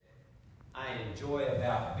I enjoy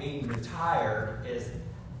about being retired is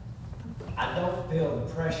I don't feel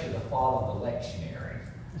the pressure to follow the lectionary.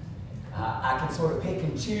 I can sort of pick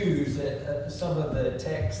and choose some of the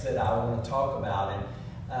texts that I want to talk about. And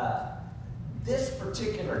this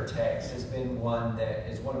particular text has been one that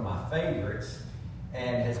is one of my favorites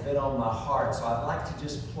and has been on my heart. So I'd like to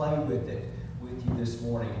just play with it with you this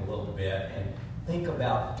morning a little bit and think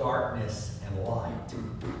about darkness and light.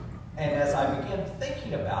 And as I began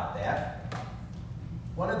thinking about that,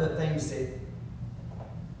 one of the things that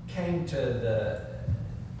came to the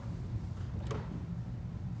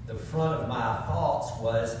front of my thoughts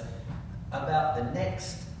was about the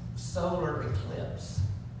next solar eclipse.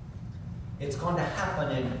 It's going to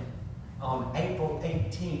happen on April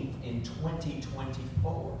 18th in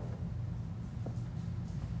 2024.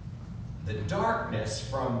 The darkness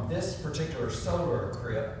from this particular solar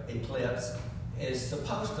eclipse is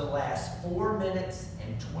supposed to last 4 minutes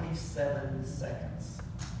and 27 seconds.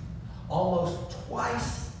 Almost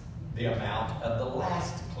twice the amount of the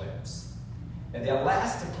last eclipse. And the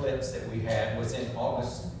last eclipse that we had was on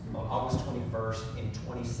August 21st in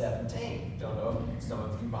 2017. Don't know if some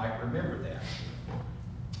of you might remember that.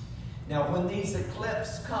 Now, when these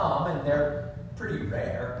eclipses come, and they're pretty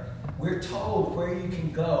rare, we're told where you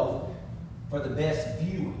can go for the best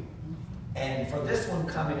viewing. And for this one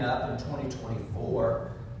coming up in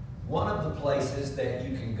 2024, one of the places that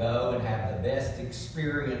you can go and have the best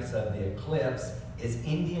experience of the eclipse is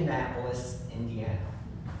Indianapolis, Indiana.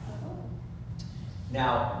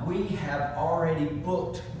 Now, we have already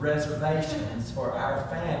booked reservations for our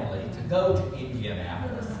family to go to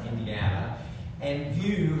Indianapolis, Indiana, and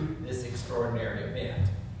view this extraordinary event.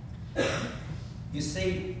 You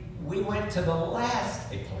see, we went to the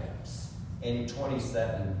last eclipse in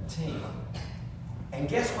 2017. And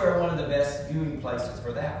guess where one of the best viewing places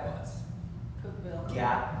for that was?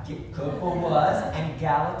 Cookville was, and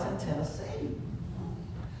Gallatin, Tennessee.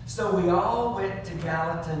 So we all went to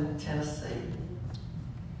Gallatin, Tennessee.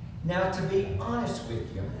 Now, to be honest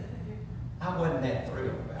with you, I wasn't that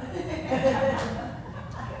thrilled about it.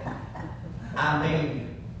 I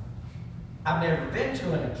mean, I've never been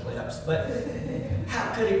to an eclipse, but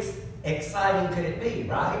how exciting could it be,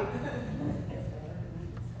 right?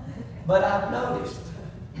 But I've noticed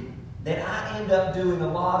that I end up doing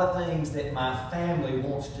a lot of things that my family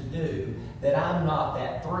wants to do that I'm not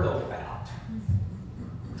that thrilled about.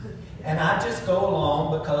 And I just go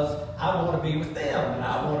along because I want to be with them and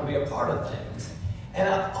I want to be a part of things. And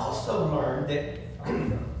I've also learned that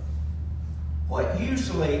what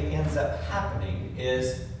usually ends up happening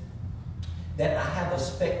is that I have a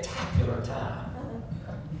spectacular time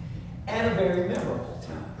and a very memorable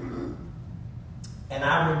time. And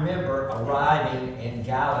I remember arriving in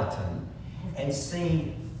Gallatin and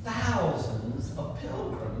seeing thousands of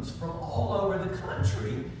pilgrims from all over the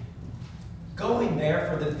country going there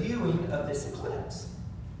for the viewing of this eclipse.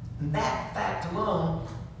 And that fact alone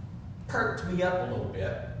perked me up a little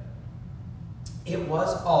bit. It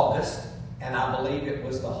was August, and I believe it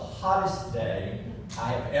was the hottest day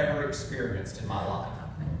I have ever experienced in my life.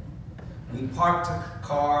 We parked a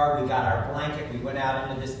car, we got our blanket, we went out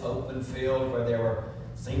into this open field where there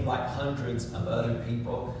seemed like hundreds of other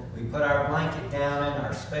people. We put our blanket down and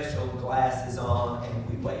our special glasses on, and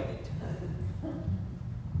we waited.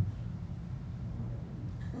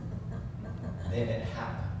 Then it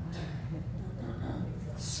happened.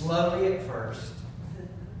 Slowly at first,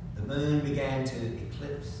 the moon began to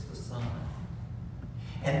eclipse the sun.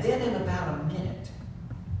 And then in about a minute,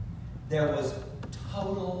 there was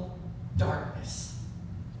total darkness,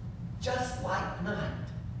 just like night.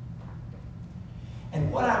 And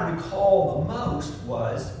what I recall the most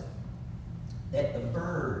was that the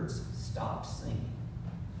birds stopped singing.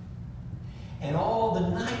 And all the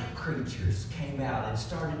night creatures came out and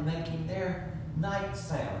started making their night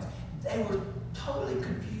sounds. They were totally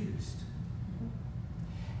confused.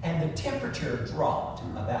 And the temperature dropped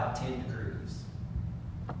about 10 degrees.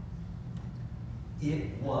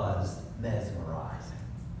 It was mesmerizing.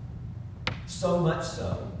 So much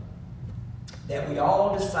so that we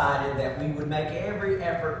all decided that we would make every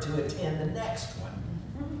effort to attend the next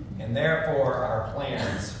one. And therefore, our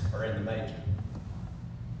plans are in the making.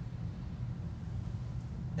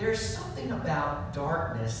 There's something about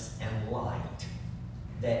darkness and light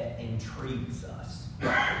that intrigues us.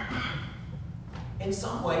 In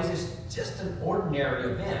some ways, it's just an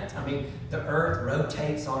ordinary event. I mean, the earth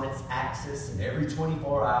rotates on its axis, and every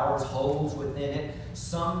 24 hours holds within it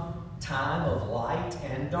some time of light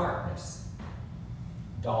and darkness.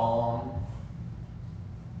 Dawn,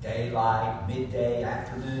 daylight, midday,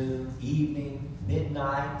 afternoon, evening,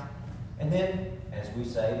 midnight, and then as we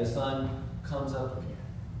say, the sun comes up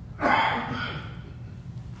again.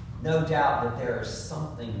 No doubt that there is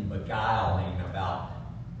something beguiling about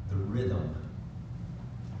the rhythm.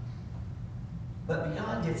 But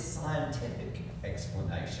beyond its scientific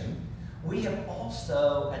explanation, we have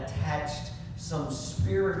also attached some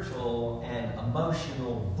spiritual and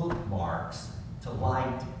emotional bookmarks to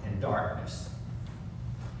light and darkness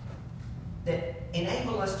that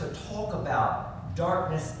enable us to talk about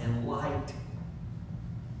darkness and light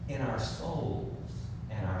in our souls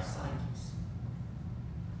and our psyches.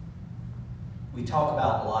 We talk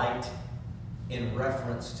about light in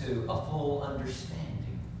reference to a full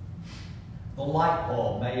understanding. The light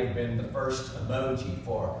bulb may have been the first emoji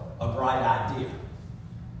for a bright idea.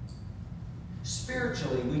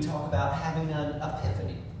 Spiritually, we talk about having an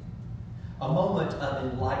epiphany, a moment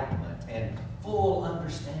of enlightenment and full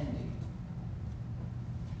understanding.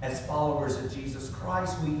 As followers of Jesus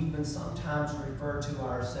Christ, we even sometimes refer to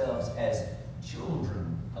ourselves as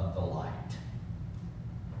children of the light.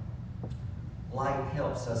 Light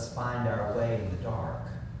helps us find our way in the dark.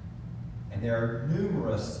 And there are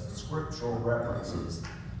numerous scriptural references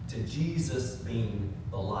to Jesus being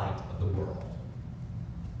the light of the world.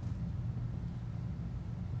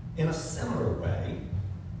 In a similar way,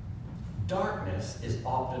 darkness is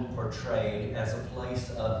often portrayed as a place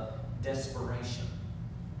of desperation,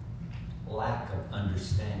 lack of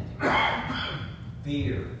understanding,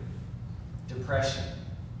 fear, depression,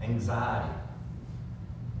 anxiety.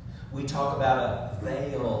 We talk about a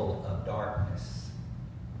veil of darkness,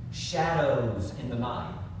 shadows in the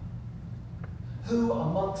night. Who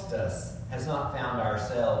amongst us has not found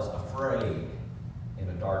ourselves afraid in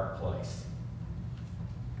a dark place?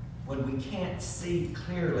 When we can't see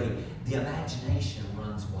clearly, the imagination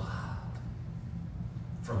runs wild.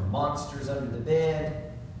 From monsters under the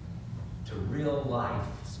bed to real life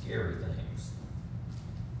scary things.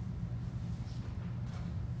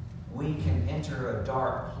 We can enter a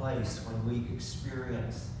dark place when we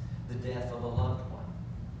experience the death of a loved one,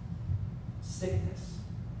 sickness,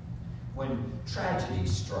 when tragedy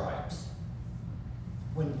strikes,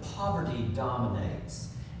 when poverty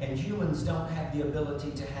dominates and humans don't have the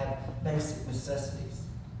ability to have basic necessities.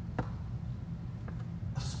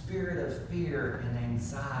 A spirit of fear and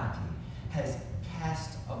anxiety has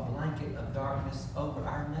cast a blanket of darkness over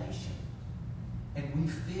our nation. And we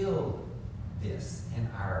feel this in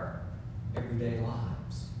our everyday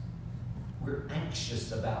lives. We're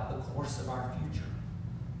anxious about the course of our future.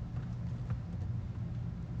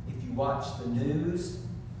 If you watch the news,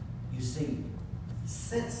 you see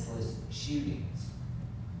senseless shootings.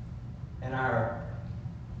 And our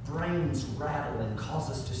brains rattle and cause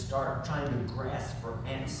us to start trying to grasp for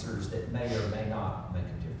answers that may or may not make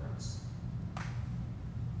a difference.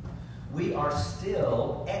 We are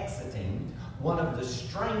still exiting one of the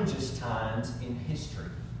strangest times in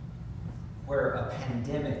history, where a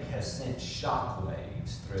pandemic has sent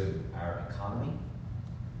shockwaves through our economy,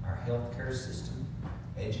 our healthcare system,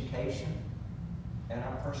 education, and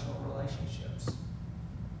our personal relationships.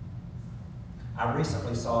 I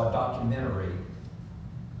recently saw a documentary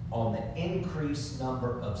on the increased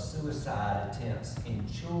number of suicide attempts in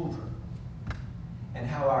children and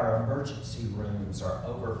how our emergency rooms are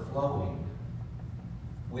overflowing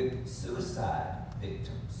with suicide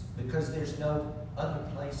victims because there's no other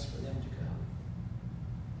place for them to go.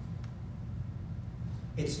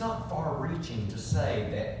 It's not far-reaching to say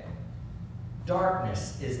that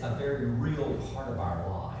darkness is a very real part of our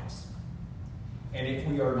lives. And if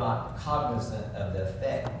we are not cognizant of the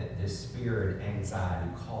effect that this spirit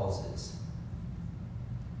anxiety causes,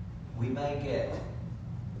 we may get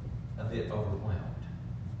a bit overwhelmed.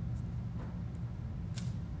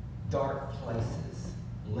 Dark places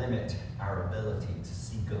limit our ability to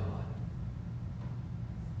see God.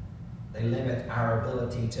 They limit our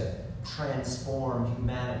ability to transform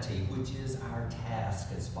humanity, which is our task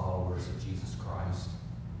as followers of Jesus Christ.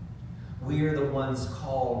 We are the ones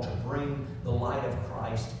called to bring the light of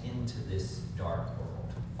Christ into this dark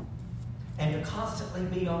world and to constantly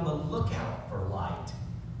be on the lookout for light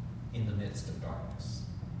in the midst of darkness.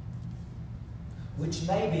 Which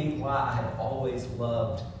may be why I have always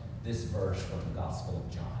loved this verse from the Gospel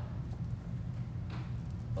of John.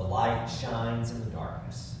 The light shines in the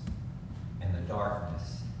darkness, and the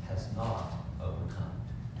darkness has not overcome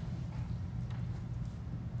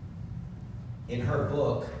it. In her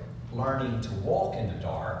book, Learning to Walk in the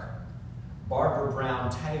Dark, Barbara Brown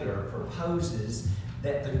Taylor proposes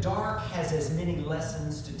that the dark has as many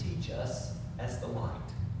lessons to teach us as the light.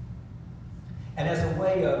 And as a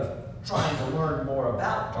way of trying to learn more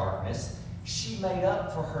about darkness, she made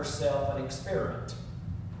up for herself an experiment.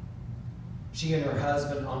 She and her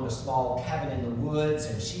husband owned a small cabin in the woods,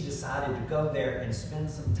 and she decided to go there and spend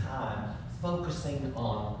some time focusing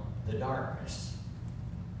on the darkness.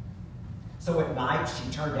 So at night,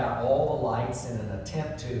 she turned out all the lights in an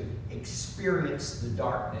attempt to experience the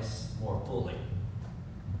darkness more fully.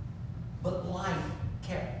 But light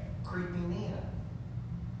kept creeping in.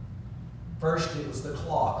 First, it was the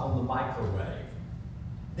clock on the microwave.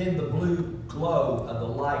 Then the blue glow of the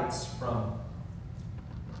lights from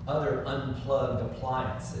other unplugged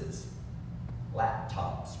appliances,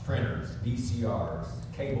 laptops, printers, VCRs,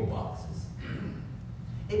 cable boxes.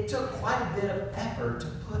 It took quite a bit of effort to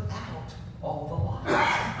put out all the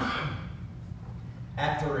lights.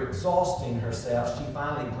 After exhausting herself, she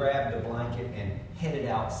finally grabbed a blanket and headed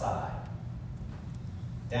outside,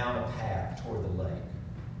 down a path toward the lake.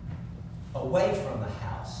 Away from the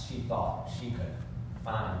house, she thought she could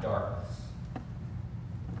find darkness.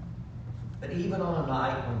 But even on a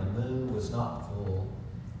night when the moon was not full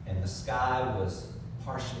and the sky was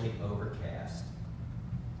partially overcast,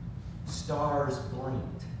 stars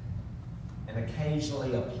blinked, and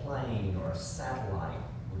occasionally a plane or a satellite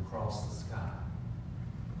would cross the sky.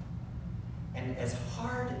 And as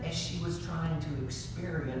hard as she was trying to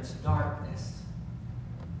experience darkness,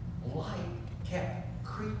 light kept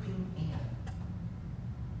creeping in.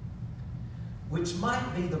 Which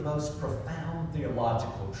might be the most profound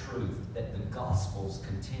theological truth that the Gospels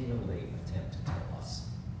continually attempt to tell us.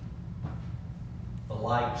 The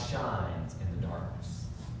light shines in the darkness,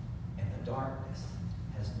 and the darkness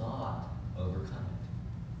has not overcome it.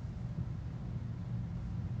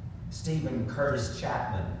 Stephen Curtis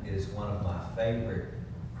Chapman is one of my favorite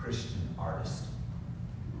Christian artists.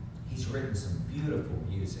 He's written some beautiful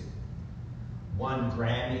music, won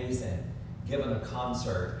Grammys, and given a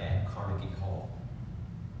concert at Carnegie Hall.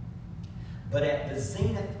 But at the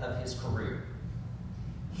zenith of his career,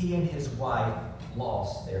 he and his wife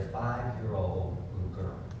lost their 5-year-old little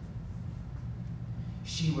girl.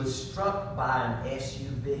 She was struck by an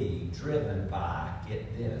SUV driven by,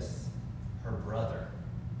 get this, her brother.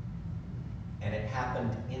 And it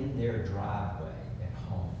happened in their driveway at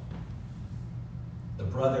home. The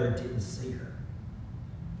brother didn't see her.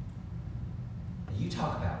 You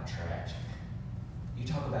talk about tragic. You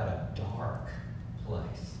talk about a dark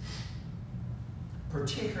place.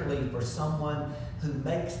 Particularly for someone who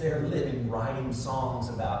makes their living writing songs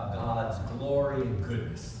about God's glory and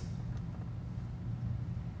goodness.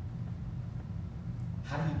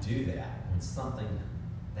 How do you do that when something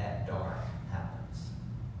that dark happens?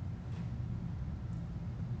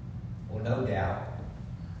 Well, no doubt,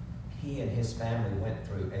 he and his family went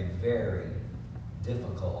through a very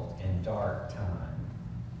difficult and dark time.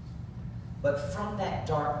 But from that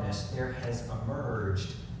darkness, there has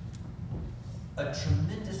emerged a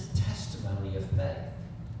tremendous testimony of faith.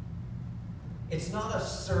 It's not a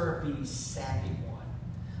syrupy, sappy one,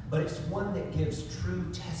 but it's one that gives true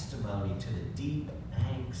testimony to the deep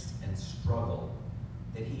angst and struggle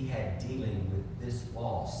that he had dealing with this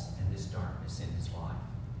loss and this darkness in his life.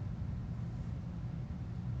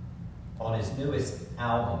 On his newest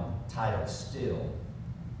album, titled Still,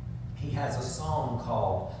 he has a song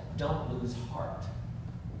called Don't Lose Heart.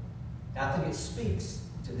 Now, I think it speaks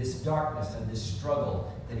to this darkness and this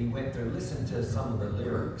struggle that he went through. Listen to some of the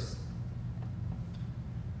lyrics.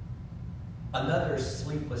 Another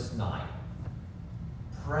sleepless night,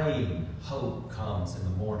 praying hope comes in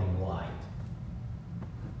the morning light.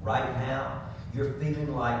 Right now, you're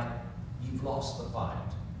feeling like you've lost the fight,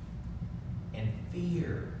 and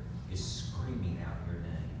fear is screaming out your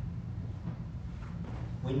name.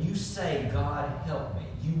 When you say, God help me,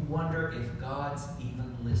 you wonder if God's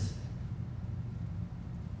even listening.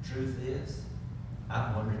 Truth is,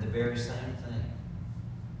 I've wondered the very same thing.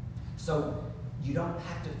 So you don't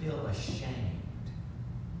have to feel ashamed.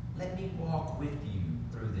 Let me walk with you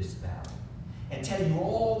through this valley and tell you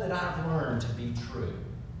all that I've learned to be true.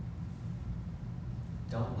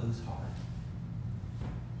 Don't lose heart.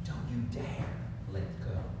 Don't you dare let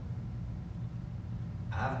go.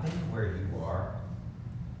 I've been where you are.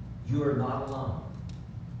 You are not alone.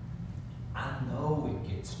 I know it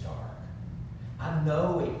gets dark. I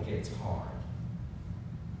know it gets hard.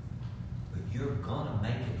 But you're gonna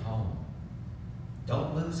make it home.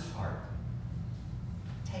 Don't lose heart.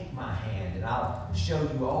 Take my hand and I'll show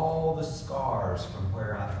you all the scars from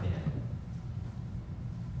where I've been.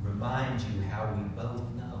 Remind you how we both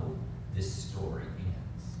know this story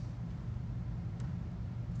ends.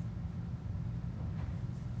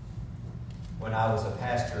 When I was a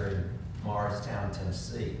pastor in Morristown,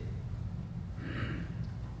 Tennessee,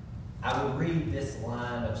 I would read this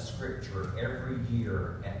line of scripture every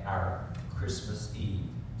year at our Christmas Eve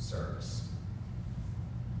service.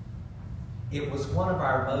 It was one of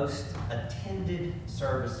our most attended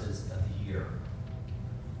services of the year.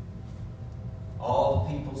 All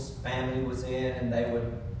the people's family was in, and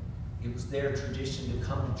it was their tradition to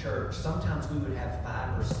come to church. Sometimes we would have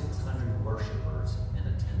 500 or 600 worshipers in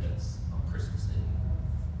attendance on Christmas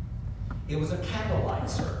Eve. It was a candlelight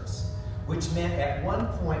service, which meant at one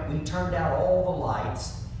point we turned out all the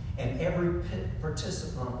lights, and every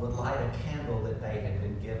participant would light a candle that they had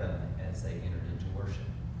been given as they entered into worship.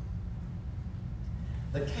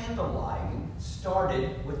 The candle lighting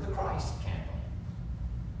started with the Christ candle.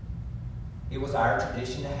 It was our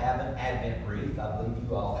tradition to have an Advent wreath. I believe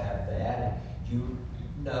you all have that. And you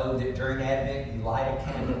know that during Advent you light a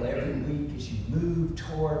candle every week as you move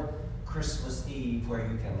toward Christmas Eve, where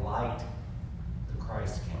you can light the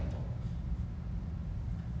Christ candle.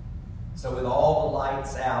 So with all the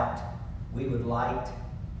lights out, we would light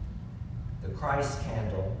the Christ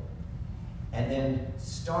candle and then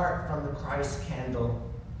start from the Christ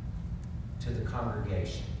candle to the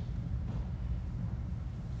congregation.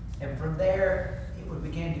 And from there, it would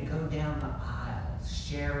begin to go down the aisles,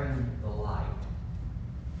 sharing the light.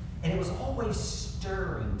 And it was always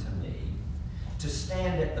stirring to me to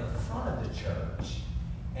stand at the front of the church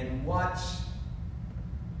and watch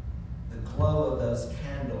the glow of those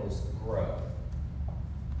candles grow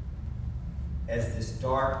as this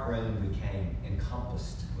dark room became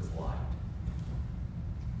encompassed with light.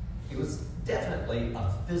 It was definitely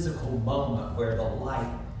a physical moment where the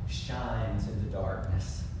light shines in the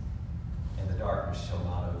darkness, and the darkness shall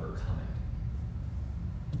not overcome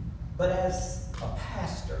it. But as a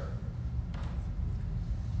pastor,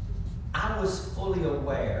 I was fully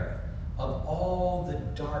aware of all the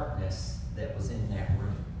darkness that was in that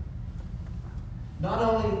room. Not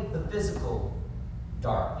only the physical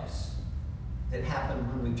darkness that happened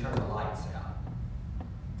when we turned the lights out,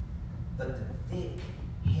 but the thick,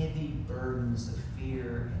 heavy burdens of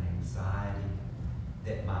fear and anxiety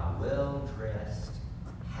that my well-dressed,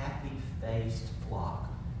 happy-faced flock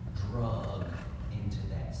drug into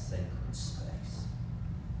that sacred space.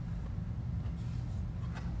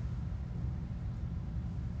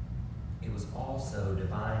 It was also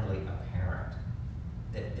divinely apparent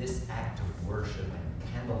that this act of worship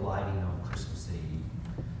and candle lighting on Christmas Eve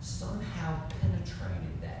somehow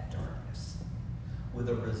penetrated that darkness with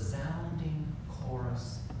a resounding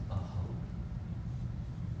chorus of hope.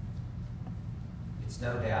 It's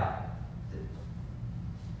no doubt that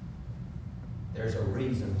there's a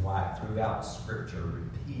reason why throughout Scripture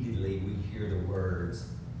repeatedly we hear the words,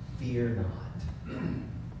 "Fear not."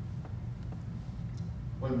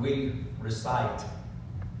 When we recite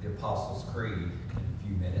the Apostles' Creed in a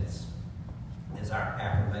few minutes as our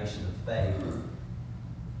affirmation of faith,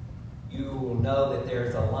 you will know that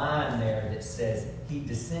there's a line there that says, "He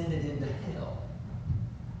descended into hell."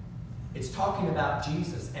 It's talking about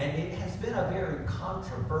Jesus, and it has been a very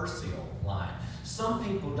controversial line. Some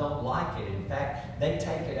people don't like it. In fact, they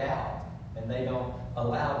take it out, and they don't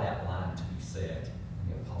allow that line to be said in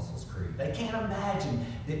the Apostles' Creed. They can't imagine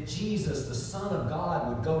that Jesus, the Son of God,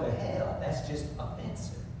 would go to hell. That's just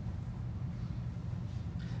offensive.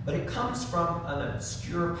 But it comes from an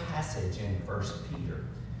obscure passage in 1 Peter,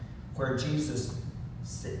 where Jesus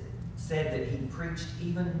said that he preached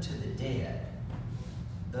even to the dead,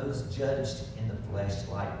 those judged in the flesh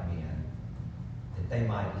like men, that they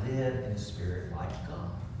might live in the spirit like God.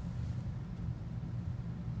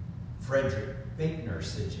 Frederick Buechner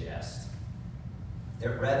suggests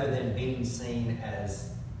that rather than being seen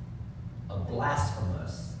as a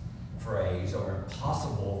blasphemous phrase or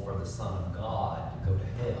impossible for the Son of God to go to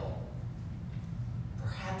hell,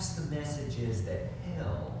 perhaps the message is that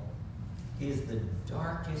hell is the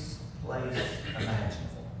darkest place imaginable.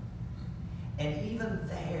 And even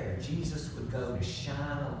there, Jesus would go to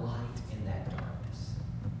shine a light in that darkness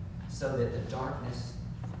so that the darkness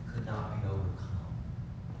could not be overcome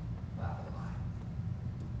by the light.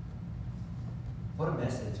 What a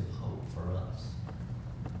message of hope for us.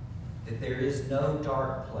 That there is no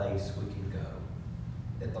dark place we can go,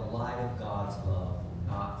 that the light of God's love will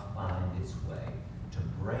not find its way to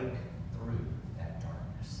break through that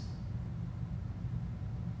darkness.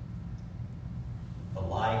 The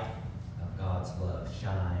light of God's love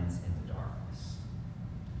shines in the darkness,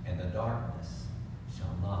 and the darkness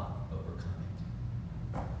shall not overcome it.